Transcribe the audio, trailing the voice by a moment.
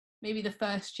maybe the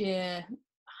first year,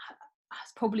 I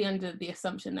was probably under the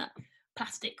assumption that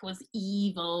plastic was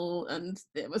evil and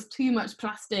there was too much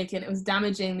plastic and it was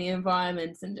damaging the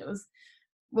environment and it was,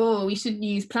 well, we shouldn't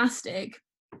use plastic.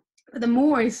 But the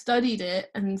more I studied it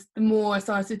and the more I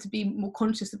started to be more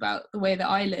conscious about the way that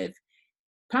I live,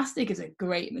 plastic is a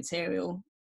great material.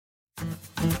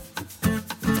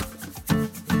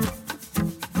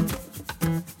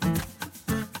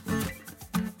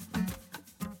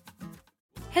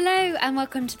 Hello and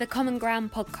welcome to the Common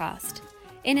Ground podcast.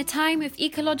 In a time of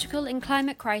ecological and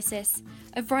climate crisis,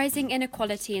 of rising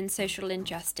inequality and social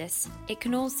injustice, it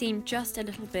can all seem just a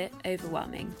little bit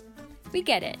overwhelming. We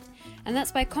get it, and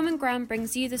that's why Common Ground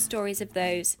brings you the stories of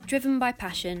those driven by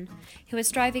passion, who are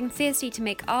striving fiercely to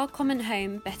make our common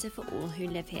home better for all who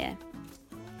live here.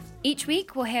 Each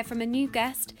week we'll hear from a new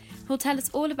guest who'll tell us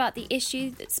all about the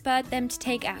issue that spurred them to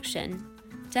take action,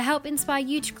 to help inspire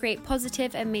you to create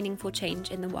positive and meaningful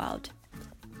change in the world.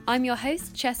 I'm your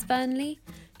host, Chess Burnley,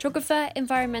 geographer,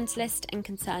 environmentalist and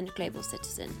concerned global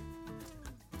citizen.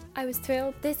 I was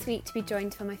thrilled this week to be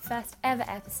joined for my first ever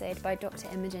episode by Dr.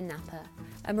 Imogen Napper,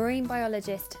 a marine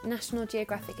biologist, National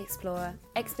Geographic explorer,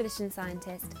 expedition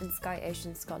scientist and sky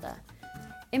ocean scholar.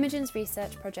 Imogen's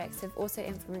research projects have also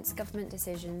influenced government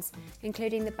decisions,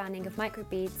 including the banning of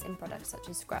microbeads in products such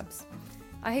as scrubs.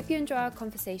 I hope you enjoy our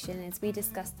conversation as we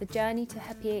discuss the journey to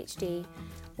her PhD,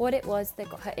 what it was that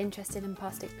got her interested in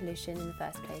plastic pollution in the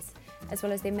first place, as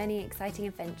well as the many exciting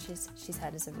adventures she's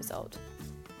had as a result.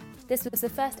 This was the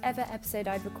first ever episode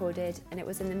I'd recorded, and it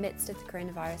was in the midst of the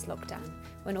coronavirus lockdown,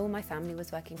 when all my family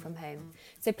was working from home.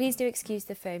 So please do excuse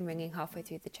the phone ringing halfway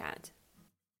through the chat.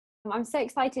 I'm so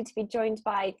excited to be joined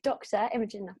by Dr.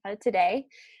 Imogen Napper today.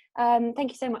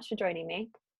 Thank you so much for joining me.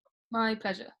 My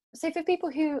pleasure. So for people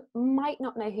who might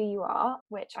not know who you are,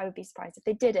 which I would be surprised if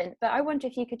they didn't, but I wonder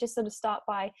if you could just sort of start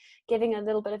by giving a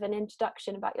little bit of an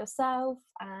introduction about yourself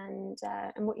and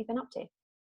what you've been up to.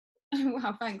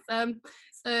 Wow, thanks.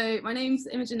 So my name's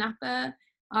Imogen Napper.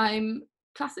 I'm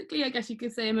classically, I guess you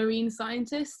could say, a marine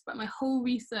scientist, but my whole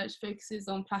research focuses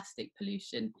on plastic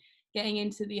pollution getting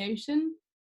into the ocean.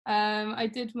 I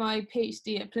did my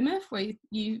PhD at Plymouth, where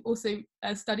you also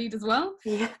studied as well.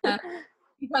 Yeah.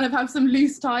 You kind of have some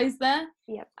loose ties there.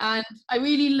 Yep. And I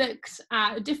really looked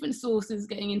at different sources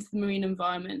getting into the marine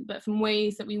environment, but from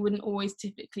ways that we wouldn't always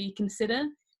typically consider.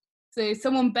 So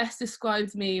someone best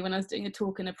described me when I was doing a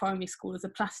talk in a primary school as a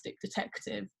plastic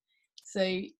detective.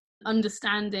 So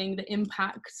understanding the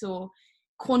impacts or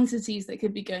quantities that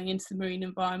could be going into the marine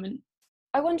environment.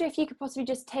 I wonder if you could possibly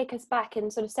just take us back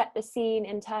and sort of set the scene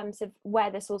in terms of where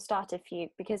this all started for you,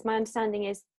 because my understanding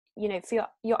is, you know, for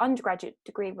your undergraduate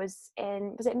degree was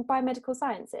it in biomedical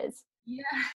sciences? Yeah.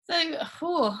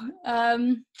 So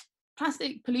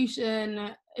plastic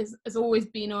pollution has always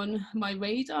been on my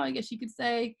radar, I guess you could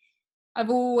say. I've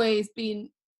always been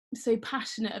so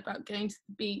passionate about going to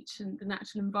the beach and the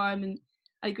natural environment.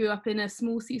 I grew up in a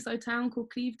small seaside town called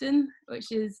Clevedon,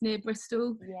 which is near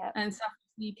Bristol and south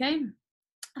of the UK.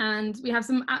 And we have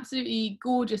some absolutely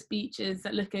gorgeous beaches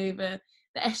that look over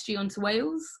the estuary onto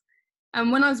Wales. And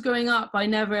when I was growing up, I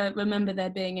never remember there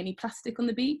being any plastic on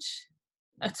the beach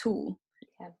at all.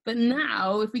 Yeah. But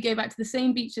now, if we go back to the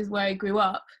same beaches where I grew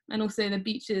up, and also the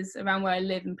beaches around where I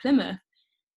live in Plymouth,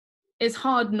 it's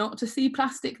hard not to see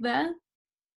plastic there.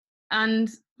 And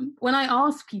when I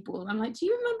ask people, I'm like, do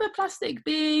you remember plastic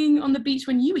being on the beach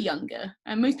when you were younger?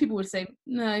 And most people would say,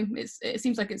 no, it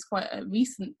seems like it's quite a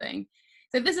recent thing.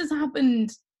 So if this has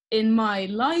happened in my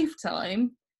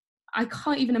lifetime, I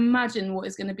can't even imagine what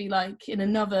it's going to be like in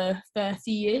another 30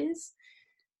 years.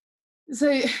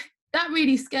 So that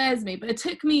really scares me. But it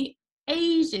took me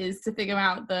ages to figure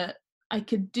out that I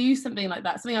could do something like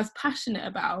that, something I was passionate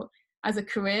about as a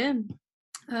career.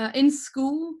 In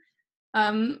school,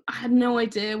 I had no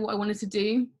idea what I wanted to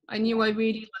do. I knew I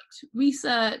really liked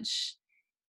research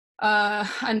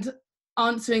and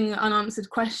answering unanswered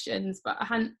questions, but I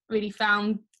hadn't really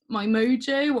found my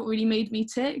mojo, what really made me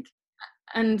tick.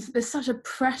 And there's such a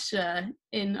pressure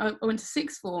I went to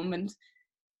sixth form, and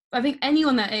I think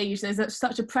anyone that age, there's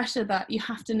such a pressure that you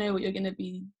have to know what you're going to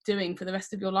be doing for the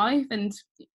rest of your life. And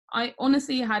I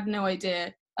honestly had no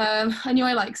idea. I knew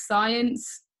I liked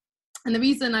science. And the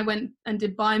reason I went and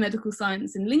did biomedical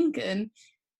science in Lincoln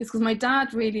is because my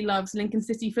dad really loves Lincoln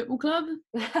City Football Club.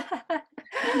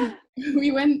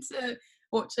 We went to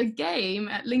watch a game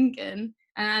at Lincoln,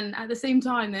 and at the same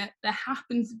time there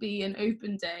happened to be an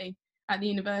open day at the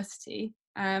university.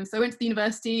 So I went to the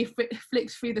university,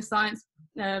 flicked through the science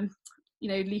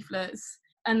leaflets,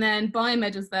 and then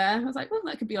biomed was there. I was like, well,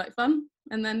 that could be like fun.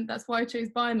 And then that's why I chose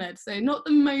biomed. So not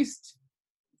the most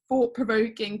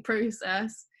thought-provoking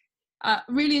process,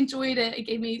 Really enjoyed it. It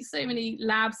gave me so many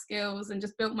lab skills and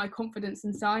just built my confidence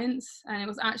in science. And it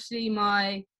was actually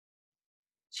my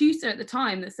tutor at the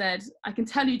time that said, I can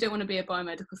tell you don't want to be a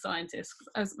biomedical scientist.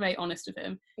 I was very honest with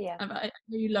him. Yeah. I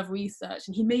really love research,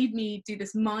 and he made me do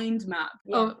this mind map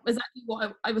Yeah. of exactly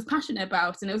what I was passionate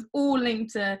about, and it was all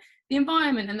linked to the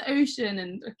environment and the ocean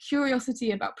and a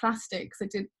curiosity about plastics. I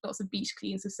did lots of beach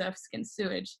cleans of surface against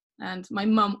sewage, and my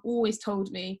mum always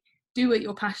told me, do what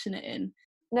you're passionate in.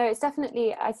 No, it's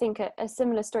definitely, I think, a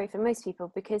similar story for most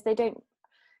people, because they don't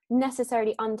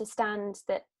necessarily understand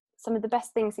that some of the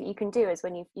best things that you can do is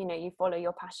when you follow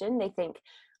your passion. They think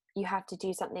you have to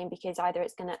do something because either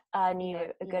it's going to earn you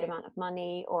a good amount of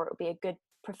money, or it'll be a good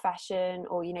profession,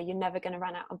 or you're never going to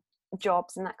run out of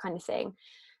jobs and that kind of thing.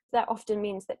 That often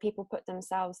means that people put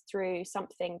themselves through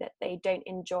something that they don't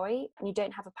enjoy, and you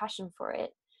don't have a passion for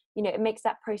it. It makes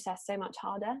that process so much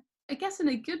harder. I guess in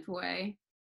a good way,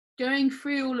 going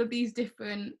through all of these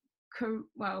different,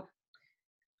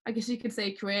 I guess you could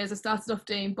say careers. I started off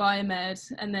doing biomed,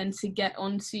 and then to get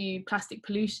onto plastic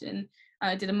pollution,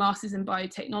 I did a master's in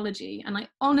biotechnology, and I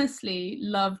honestly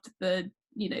loved the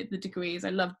degrees. I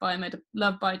loved biomed,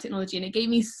 loved biotechnology, and it gave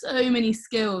me so many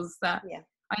skills that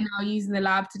I now use in the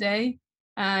lab today.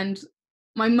 And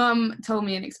my mum told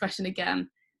me an expression again,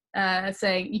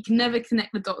 saying you can never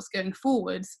connect the dots going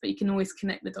forwards, but you can always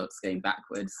connect the dots going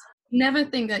backwards. Never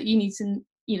think that you need to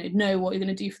know what you're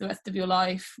going to do for the rest of your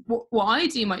life. What I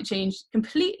do might change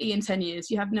completely in 10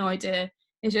 years. You have no idea.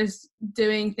 It's just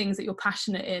doing things that you're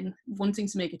passionate in, wanting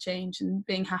to make a change and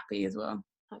being happy as well.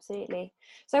 Absolutely.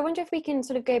 So I wonder if we can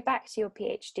sort of go back to your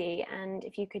PhD, and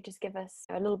if you could just give us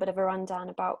a little bit of a rundown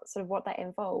about sort of what that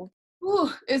involved.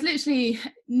 Oh, it was literally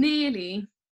nearly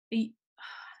to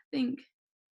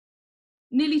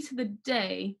the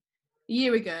day a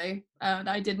year ago that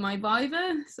I did my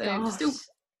Viva. So still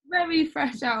very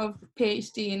fresh out of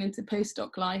PhD and into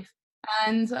postdoc life.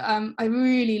 And I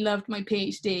really loved my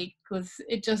PhD because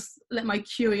it just let my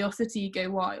curiosity go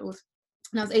wild.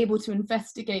 And I was able to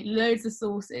investigate loads of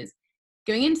sources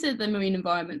going into the marine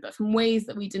environment, but from ways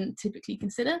that we didn't typically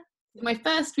consider. My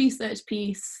first research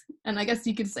piece, and I guess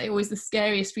you could say always the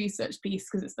scariest research piece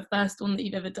because it's the first one that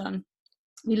you've ever done,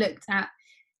 we looked at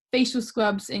facial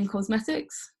scrubs in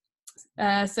cosmetics.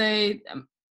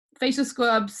 Facial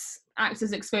scrubs act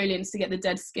as exfoliants to get the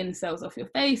dead skin cells off your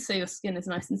face, so your skin is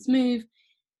nice and smooth.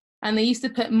 And they used to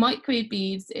put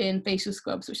microbeads in facial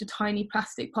scrubs, which are tiny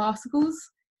plastic particles.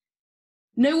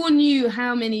 No one knew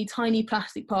how many tiny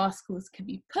plastic particles could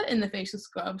be put in the facial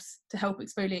scrubs to help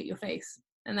exfoliate your face.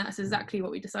 And that's exactly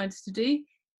what we decided to do.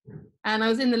 And I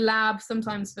was in the lab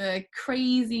sometimes for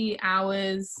crazy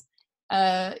hours,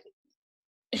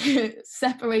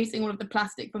 separating all of the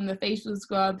plastic from the facial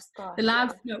scrubs. The lab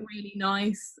felt really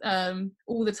nice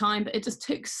all the time, but it just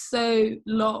took so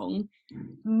long,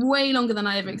 way longer than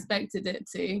I ever expected it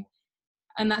to.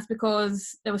 And that's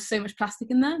because there was so much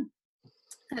plastic in there.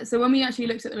 So when we actually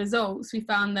looked at the results, we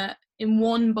found that in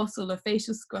one bottle of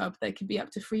facial scrub, there could be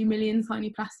up to 3 million tiny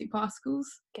plastic particles.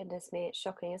 Goodness me, it's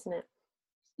shocking, isn't it?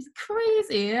 It's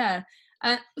crazy, yeah.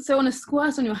 So on a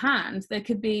squirt on your hand, there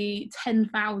could be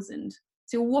 10,000.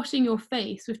 So you're washing your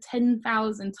face with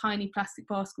 10,000 tiny plastic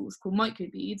particles called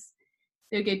microbeads.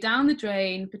 They would go down the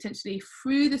drain, potentially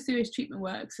through the sewage treatment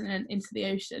works and then into the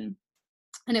ocean.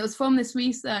 And it was from this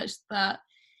research that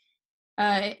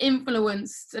it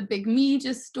influenced a big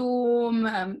media storm.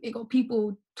 It got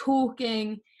people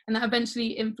talking, and that eventually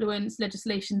influenced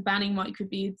legislation banning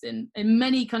microbeads in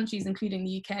many countries, including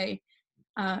the UK.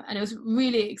 And it was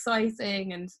really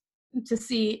exciting and to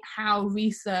see how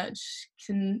research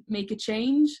can make a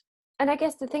change. And I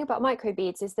guess the thing about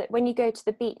microbeads is that when you go to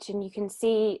the beach and you can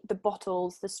see the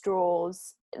bottles, the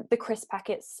straws, the crisp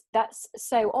packets, that's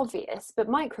so obvious. But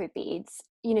microbeads,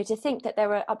 to think that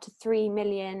there are up to 3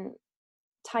 million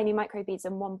tiny microbeads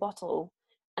in one bottle,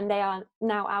 and they are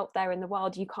now out there in the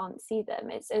world, you can't see them.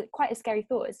 It's quite a scary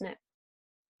thought, isn't it?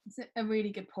 It's a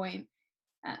really good point.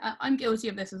 I'm guilty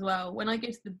of this as well. When I go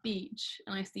to the beach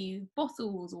and I see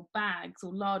bottles or bags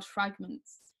or large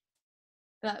fragments,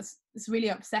 it's really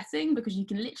upsetting because you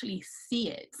can literally see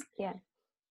it. Yeah.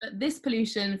 But this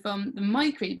pollution from the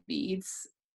microbeads,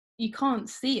 you can't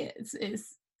see it.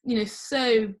 It's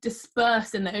so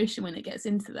dispersed in the ocean when it gets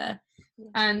into there. Yeah.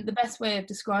 And the best way of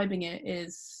describing it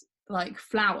is like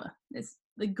flour.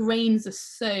 The grains are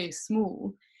so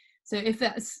small. So if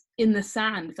that's in the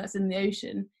sand, if that's in the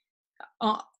ocean,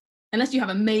 unless you have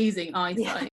amazing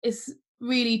eyesight, it's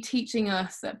really teaching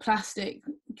us that plastic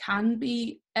can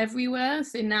be everywhere.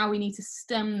 So now we need to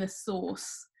stem the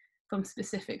source from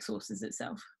specific sources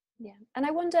itself. Yeah. And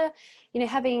I wonder,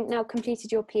 having now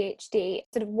completed your PhD,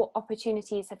 sort of what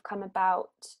opportunities have come about,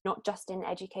 not just in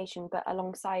education, but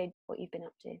alongside what you've been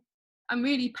up to? I'm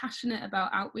really passionate about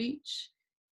outreach.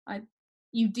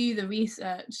 You do the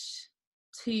research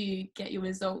to get your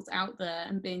results out there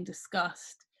and being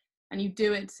discussed, and you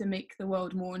do it to make the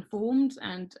world more informed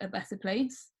and a better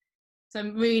place. So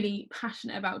I'm really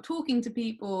passionate about talking to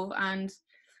people and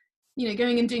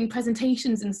going and doing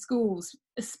presentations in schools,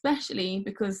 especially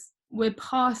because we're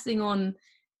passing on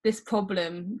this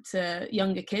problem to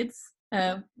younger kids.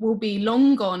 We'll be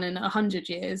long gone in 100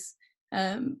 years,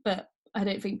 but I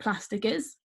don't think plastic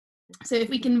is. So if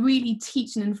we can really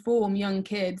teach and inform young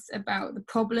kids about the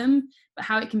problem, but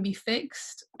how it can be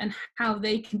fixed and how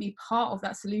they can be part of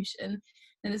that solution,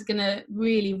 then it's going to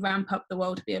really ramp up the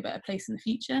world to be a better place in the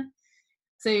future.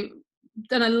 So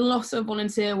done a lot of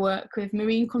volunteer work with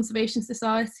Marine Conservation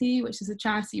Society, which is a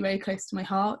charity very close to my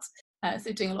heart.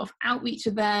 So doing a lot of outreach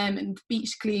with them and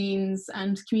beach cleans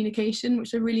and communication,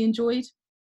 which I really enjoyed.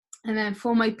 And then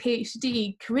for my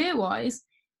PhD, career-wise,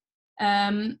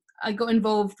 I got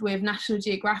involved with National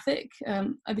Geographic.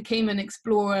 I became an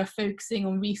explorer focusing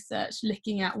on research,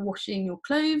 looking at washing your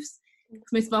clothes.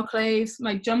 Most of our clothes,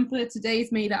 my jumper today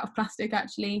is made out of plastic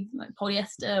actually, like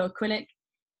polyester or acrylic.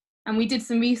 And we did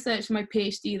some research in my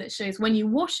PhD that shows when you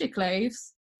wash your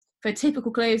clothes, for a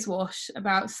typical clothes wash,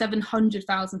 about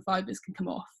 700,000 fibres can come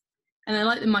off. And they're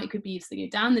like the microbeads that go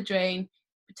down the drain,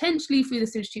 potentially through the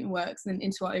sewage treatment works and then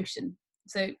into our ocean.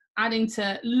 So adding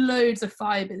to loads of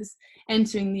fibres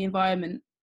entering the environment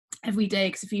every day,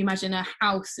 because if you imagine a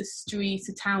house, a street,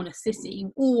 a town, a city,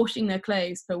 all washing their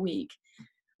clothes per week,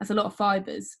 that's a lot of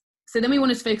fibres. So then we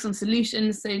wanted to focus on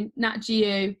solutions. So Nat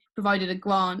Geo provided a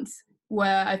grant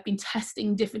where I've been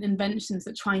testing different inventions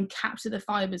that try and capture the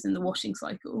fibres in the washing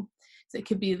cycle. So it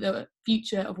could be the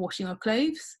future of washing our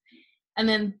clothes. And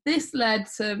then this led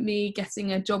to me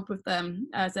getting a job with them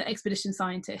as an expedition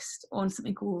scientist on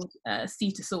something called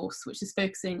Sea to Source, which is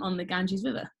focusing on the Ganges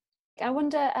River. I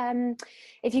wonder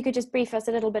if you could just brief us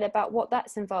a little bit about what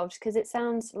that's involved, because it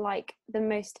sounds like the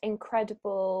most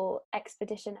incredible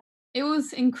expedition. It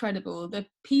was incredible. The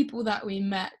people that we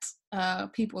met,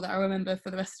 people that I remember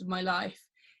for the rest of my life.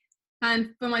 And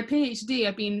for my PhD,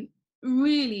 I've been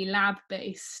really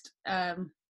lab-based.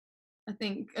 I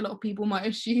think a lot of people might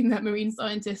assume that marine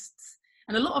scientists,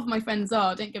 and a lot of my friends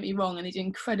are, don't get me wrong, and they do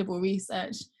incredible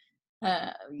research,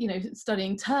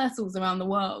 studying turtles around the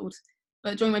world.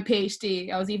 But during my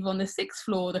PhD, I was either on the 6th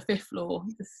floor or the 5th floor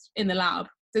in the lab.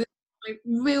 So my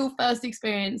real first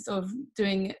experience of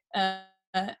doing a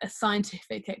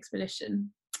scientific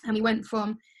expedition. And we went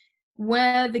from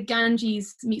where the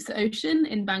Ganges meets the ocean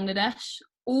in Bangladesh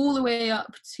all the way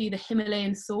up to the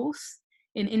Himalayan source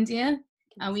in India.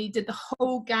 And we did the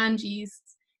whole Ganges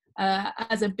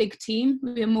as a big team.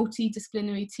 We were a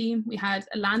multidisciplinary team. We had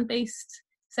a land-based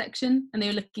section, and they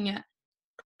were looking at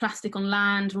plastic on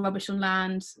land, rubbish on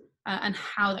land, and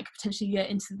how that could potentially get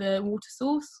into the water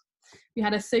source. We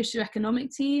had a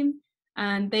socio-economic team,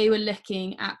 and they were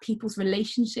looking at people's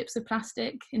relationships with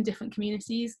plastic in different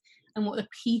communities and what the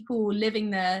people living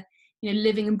there,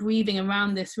 living and breathing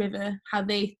around this river, how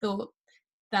they thought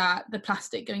that the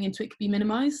plastic going into it could be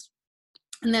minimised.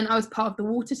 And then I was part of the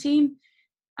water team,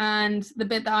 and the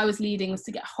bit that I was leading was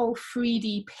to get a whole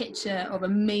 3D picture of a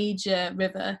major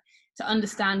river to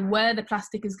understand where the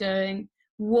plastic is going,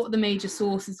 what the major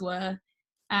sources were,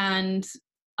 and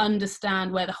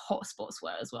understand where the hotspots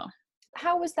were as well.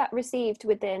 How was that received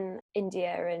within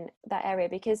India and that area?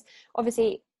 Because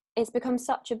obviously it's become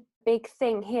such a big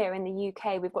thing here in the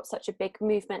UK. We've got such a big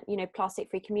movement,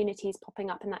 plastic-free communities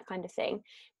popping up and that kind of thing.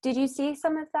 Did you see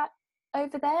some of that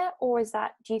over there, or is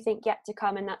that, do you think, yet to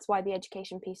come, and that's why the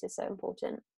education piece is so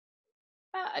important?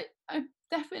 I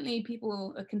definitely,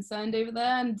 people are concerned over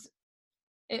there, and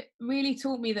it really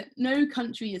taught me that no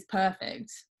country is perfect.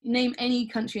 Name any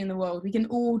country in the world, we can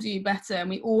all do better, and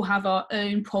we all have our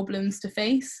own problems to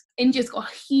face. India's got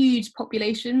a huge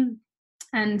population,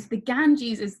 and the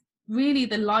Ganges is really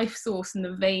the life source in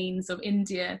the veins of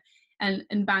India and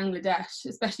Bangladesh,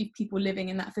 especially people living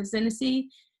in that vicinity.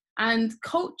 And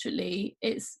culturally,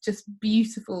 it's just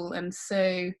beautiful and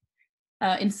so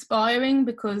inspiring,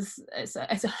 because it's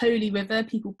a holy river.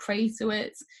 People pray to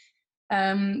it.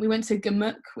 We went to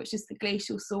Gamuk, which is the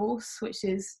glacial source, which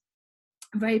is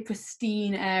a very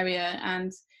pristine area,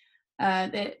 and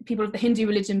the people of the Hindu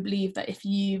religion believe that if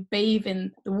you bathe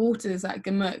in the waters at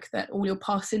Gamuk, that all your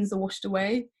past sins are washed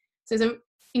away. So it's an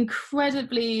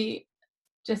incredibly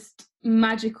just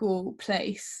magical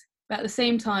place, but at the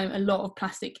same time, a lot of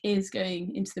plastic is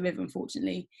going into the river,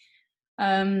 unfortunately.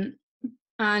 And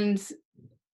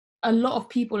a lot of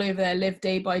people over there live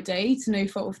day by day to no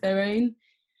fault of their own.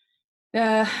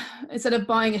 Instead of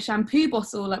buying a shampoo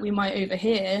bottle like we might over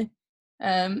here,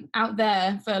 out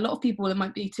there, for a lot of people, it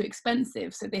might be too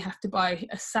expensive, so they have to buy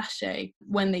a sachet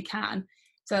when they can.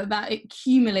 So that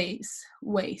accumulates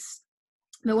waste.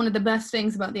 But one of the best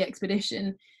things about the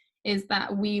expedition is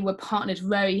that we were partnered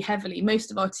very heavily. Most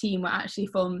of our team were actually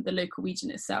from the local region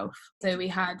itself. So we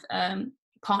had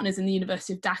partners in the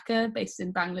University of Dhaka, based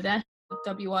in Bangladesh,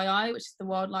 WII, which is the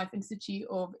Wildlife Institute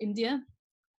of India.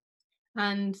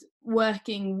 And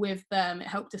working with them, it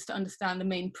helped us to understand the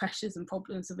main pressures and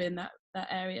problems within that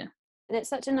area. And it's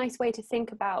such a nice way to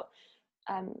think about,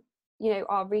 you know,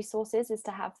 our resources, is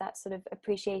to have that sort of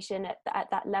appreciation at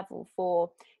that level for,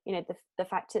 you know, the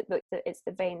fact that it's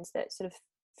the veins that sort of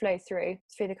flow through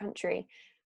the country.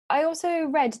 I also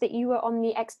read that you were on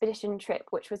the expedition trip,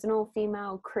 which was an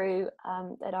all-female crew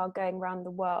that are going around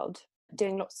the world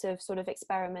doing lots of sort of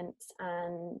experiments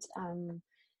and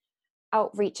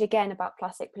outreach again about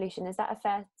plastic pollution. Is that a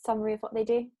fair summary of what they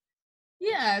do?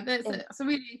 Yeah, it's a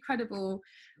really incredible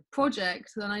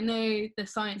project. And I know the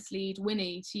science lead,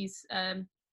 Winnie, she's a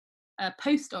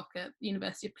postdoc at the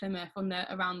University of Plymouth on their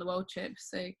Around the World trip.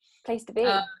 So place to be.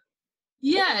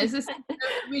 Yeah, it's a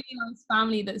really nice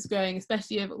family that's growing,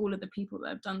 especially over all of the people that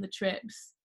have done the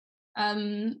trips.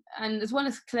 And as well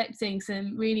as collecting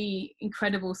some really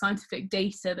incredible scientific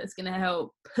data that's going to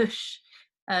help push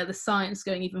the science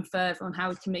going even further on how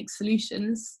we can make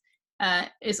solutions,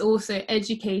 it's also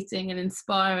educating and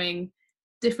inspiring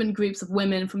different groups of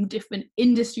women from different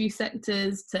industry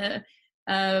sectors to,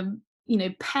 you know,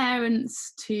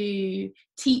 parents to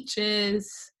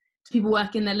teachers, people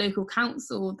work in their local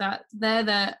council, that they're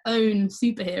their own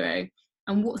superhero,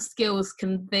 and what skills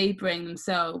can they bring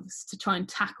themselves to try and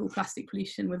tackle plastic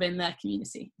pollution within their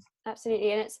community.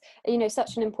 Absolutely. And it's, you know,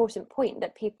 such an important point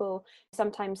that people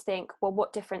sometimes think, well,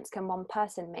 what difference can one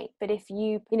person make? But if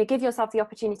you know, give yourself the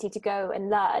opportunity to go and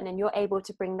learn, and you're able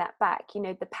to bring that back, you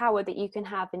know, the power that you can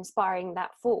have inspiring that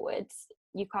forwards,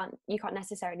 you can't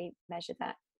necessarily measure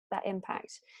that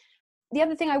impact. The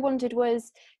other thing I wondered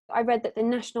was, I read that the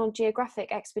National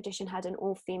Geographic expedition had an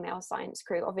all-female science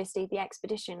crew. Obviously, the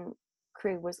expedition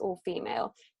crew was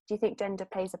all-female. Do you think gender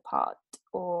plays a part,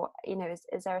 or, you know,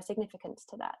 is there a significance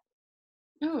to that?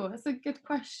 Oh, that's a good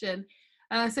question.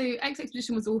 So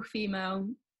expedition was all-female.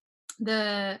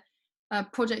 The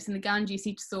project in the Ganges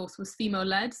Sea to Source was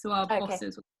female-led, so our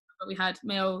bosses, but we had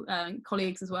male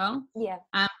colleagues as well. Yeah.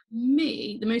 And for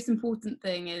me, the most important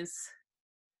thing is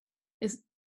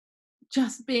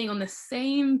just being on the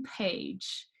same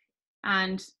page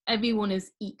and everyone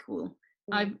is equal.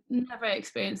 I've never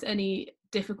experienced any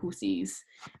difficulties,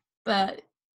 but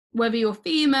whether you're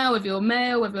female, whether you're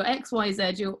male, whether you're X, Y,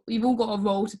 Z, you've all got a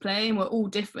role to play, and we're all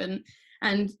different.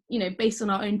 And, you know, based on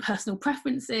our own personal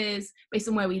preferences, based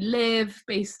on where we live,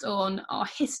 based on our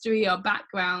history, our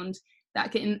background,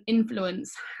 that can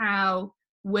influence how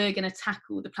we're going to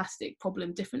tackle the plastic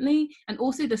problem differently, and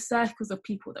also the circles of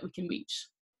people that we can reach.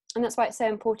 And that's why it's so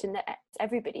important that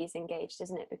everybody's engaged,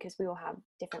 isn't it? Because we all have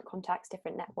different contacts,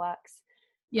 different networks.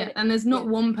 Yeah, and there's not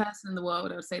one person in the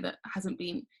world, I would say, that hasn't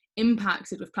been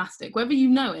impacted with plastic, whether you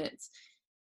know it.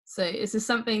 So it's just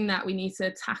something that we need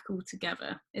to tackle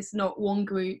together. It's not one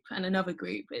group and another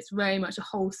group. It's very much a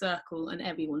whole circle, and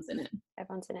everyone's in it.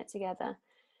 Everyone's in it together.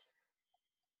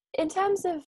 In terms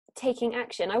of taking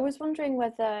action, I was wondering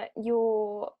whether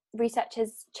your research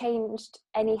has changed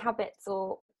any habits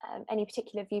or any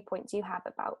particular viewpoints you have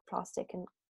about plastic and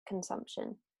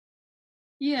consumption.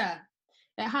 Yeah,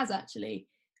 it has actually.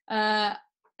 I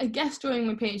guess during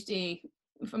my PhD,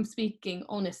 if I'm speaking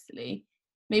honestly,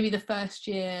 maybe the first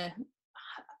year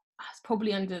I was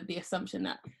probably under the assumption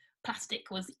that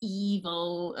plastic was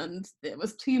evil and there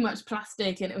was too much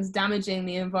plastic and it was damaging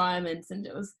the environment, and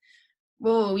it was,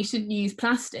 well, we shouldn't use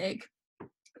plastic.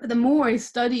 But the more I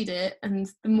studied it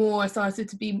and the more I started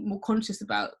to be more conscious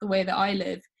about the way that I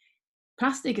live,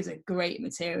 plastic is a great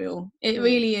material. It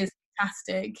really is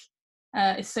fantastic.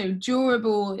 It's so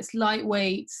durable, it's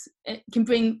lightweight, it can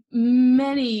bring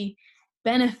many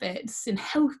benefits in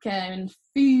healthcare and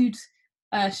food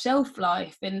shelf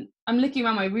life. And I'm looking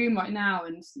around my room right now,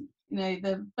 and you know,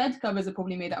 the bed covers are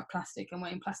probably made out of plastic. I'm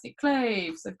wearing plastic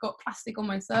clothes, I've got plastic on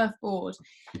my surfboard,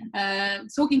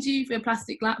 talking to you through a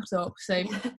plastic laptop. So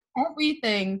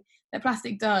everything that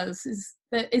plastic does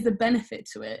there is a benefit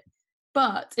to it,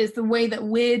 but it's the way that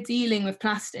we're dealing with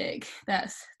plastic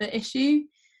that's the issue.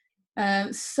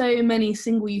 So many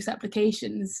single-use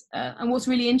applications, and what's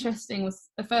really interesting was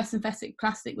the first synthetic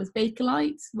plastic was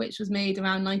Bakelite, which was made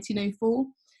around 1904,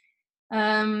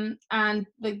 and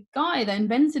the guy that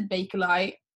invented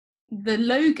Bakelite the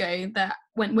logo that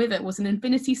went with it was an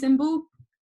infinity symbol.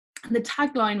 And the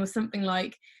tagline was something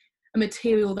like, a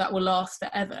material that will last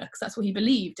forever, because that's what he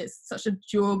believed. It's such a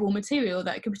durable material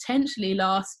that it could potentially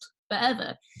last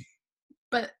forever.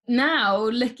 But now,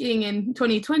 looking in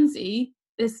 2020,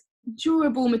 this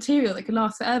durable material that can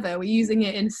last forever, we're using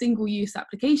it in single-use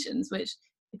applications, which,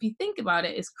 if you think about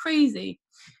it, is crazy.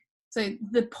 So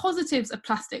the positives of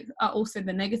plastic are also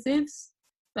the negatives,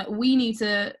 but we need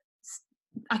to,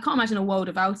 I can't imagine a world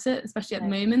without it, especially at the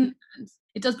moment. And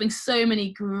it does bring so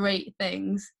many great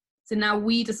things. So now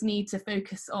we just need to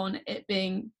focus on it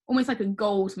being almost like a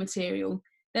gold material.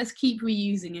 Let's keep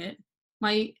reusing it.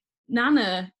 My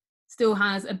nana still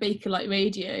has a Bakelite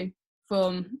radio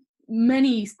from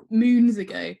many moons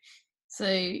ago. So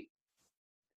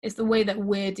it's the way that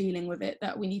we're dealing with it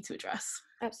that we need to address.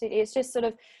 Absolutely. It's just sort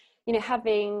of,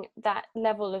 having that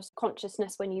level of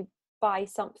consciousness when you buy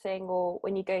something or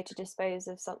when you go to dispose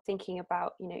of something, thinking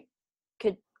about,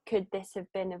 could this have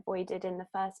been avoided in the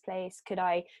first place? Could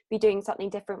I be doing something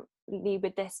differently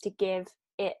with this to give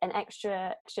it an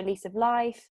extra lease of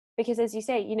life? Because as you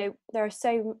say, there are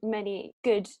so many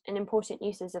good and important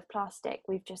uses of plastic.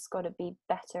 We've just got to be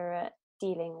better at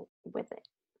dealing with it.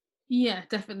 Yeah,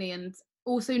 definitely. And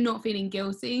also not feeling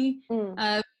guilty.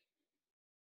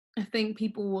 I think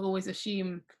people will always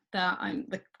assume that I'm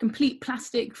the complete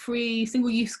plastic-free,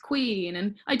 single-use queen,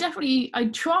 and I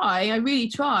really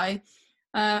try,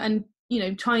 and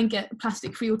try and get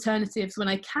plastic-free alternatives when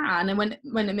I can and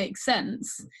when it makes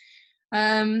sense.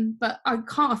 But I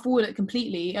can't afford it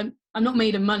completely. I'm not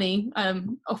made of money.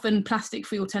 Often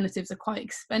plastic-free alternatives are quite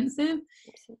expensive.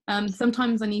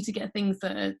 Sometimes I need to get things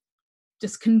that are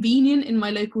just convenient in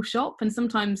my local shop, and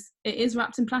sometimes it is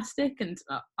wrapped in plastic, and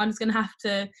I'm just going to have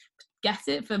to get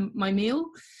it for my meal.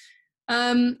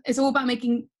 It's all about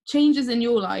making changes in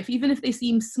your life, even if they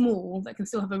seem small, that can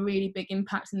still have a really big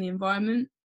impact in the environment.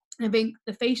 I think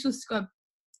the facial scrub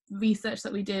research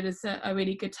that we did is a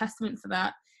really good testament for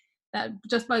that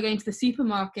just by going to the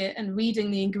supermarket and reading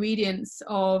the ingredients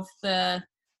of the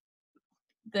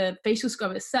facial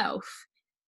scrub itself,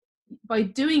 by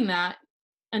doing that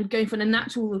and going for a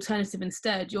natural alternative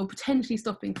instead, you're potentially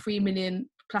stopping 3 million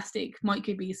plastic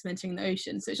microbeads entering the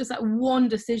ocean. So it's just that one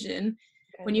decision.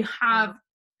 When you have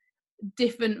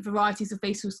different varieties of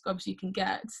facial scrubs you can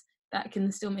get, that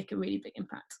can still make a really big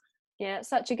impact. Yeah,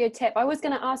 such a good tip. I was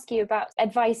going to ask you about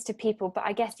advice to people, but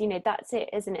I guess, that's it,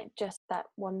 isn't it? Just that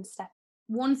one step.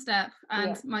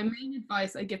 And my main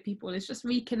advice I give people is just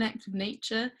reconnect with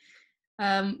nature.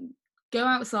 Go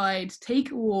outside,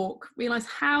 take a walk, realize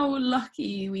how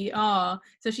lucky we are,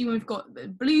 especially when we've got the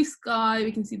blue sky,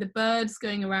 we can see the birds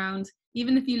going around.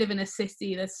 Even if you live in a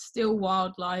city, there's still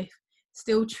wildlife,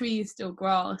 still trees, still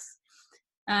grass.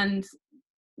 And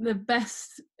the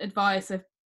best advice I've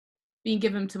been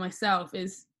given to myself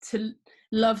is to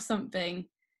love something,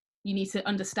 you need to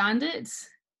understand it,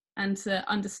 and to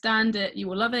understand it, you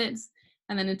will love it,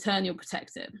 and then in turn you'll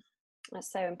protect it.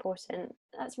 That's so important.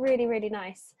 That's really, really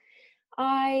nice.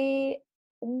 I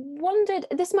wondered,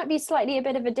 this might be slightly a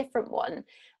bit of a different one.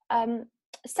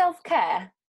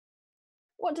 Self-care.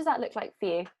 What does that look like for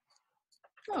you?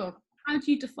 Oh, how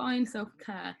do you define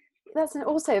self-care? That's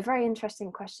also a very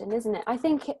interesting question, isn't it? I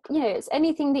think, it's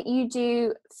anything that you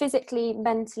do physically,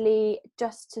 mentally,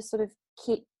 just to sort of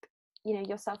keep,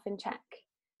 yourself in check.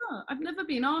 Oh, I've never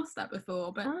been asked that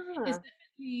before, but it's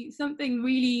definitely something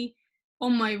really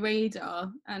on my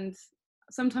radar, and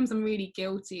sometimes I'm really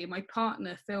guilty. My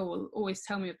partner Phil will always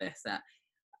tell me of this, that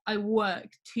I work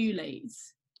too late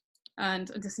and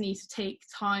I just need to take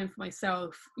time for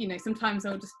myself. Sometimes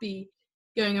I'll just be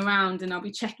going around and I'll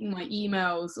be checking my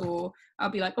emails, or I'll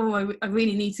be like, I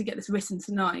really need to get this written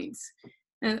tonight.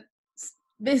 And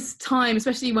this time,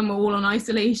 especially when we're all on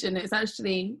isolation, it's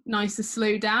actually nice to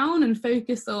slow down and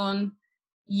focus on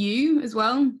you as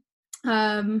well.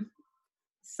 Surfing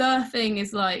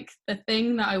is like the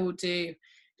thing that I will do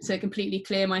to completely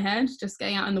clear my head, just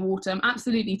getting out in the water. I'm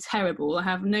absolutely terrible. I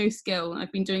have no skill.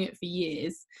 I've been doing it for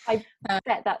years. I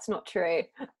bet that's not true.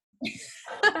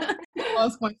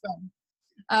 Ask my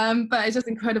friend. But it's just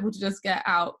incredible to just get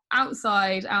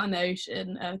outside, out in the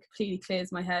ocean, completely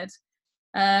clears my head.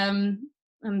 And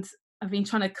I've been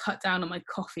trying to cut down on my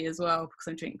coffee as well, because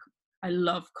I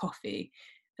love coffee.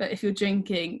 But if you're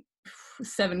drinking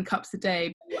 7 cups a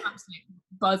day, you're absolutely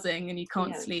buzzing and you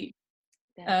can't sleep.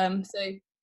 So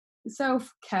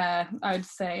self-care, I would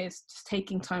say, is just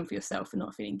taking time for yourself and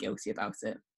not feeling guilty about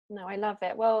it. No, I love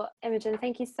it. Well, Imogen,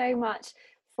 thank you so much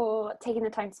for taking the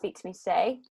time to speak to me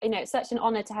today. It's such an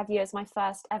honour to have you as my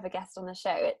first ever guest on the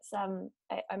show.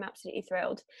 I'm absolutely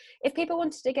thrilled. If people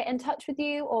wanted to get in touch with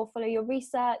you or follow your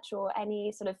research or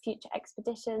any sort of future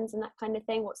expeditions and that kind of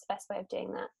thing, what's the best way of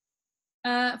doing that?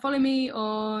 Follow me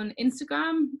on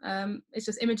Instagram. It's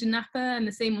just Imogen Napa, and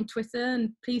the same on Twitter.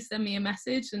 And please send me a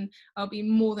message, and I'll be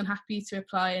more than happy to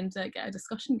reply and get a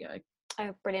discussion going.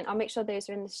 Oh, brilliant! I'll make sure those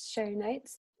are in the show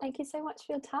notes. Thank you so much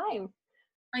for your time.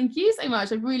 Thank you so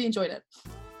much. I've really enjoyed it.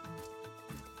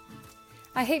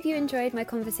 I hope you enjoyed my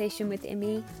conversation with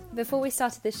Imi. Before we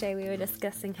started the show, we were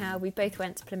discussing how we both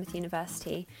went to Plymouth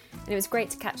University, and it was great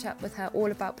to catch up with her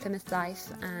all about Plymouth life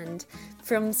and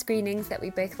from screenings that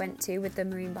we both went to with the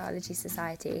Marine Biology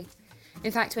Society.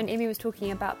 In fact, when Imi was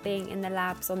talking about being in the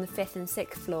labs on the 5th and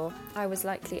 6th floor, I was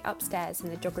likely upstairs in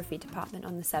the geography department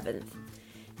on the 7th.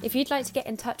 If you'd like to get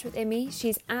in touch with Imi,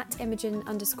 she's at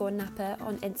Imogen_Napa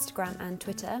on Instagram and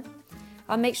Twitter.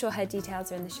 I'll make sure her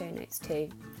details are in the show notes too.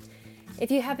 If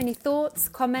you have any thoughts,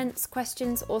 comments,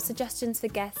 questions or suggestions for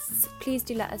guests, please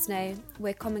do let us know.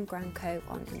 We're Common Ground Co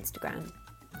on Instagram.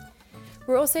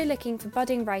 We're also looking for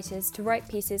budding writers to write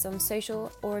pieces on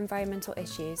social or environmental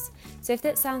issues. So if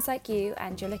that sounds like you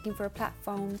and you're looking for a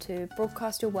platform to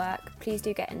broadcast your work, please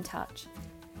do get in touch.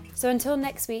 So until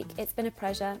next week, it's been a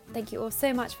pleasure. Thank you all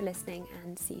so much for listening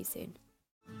and see you soon.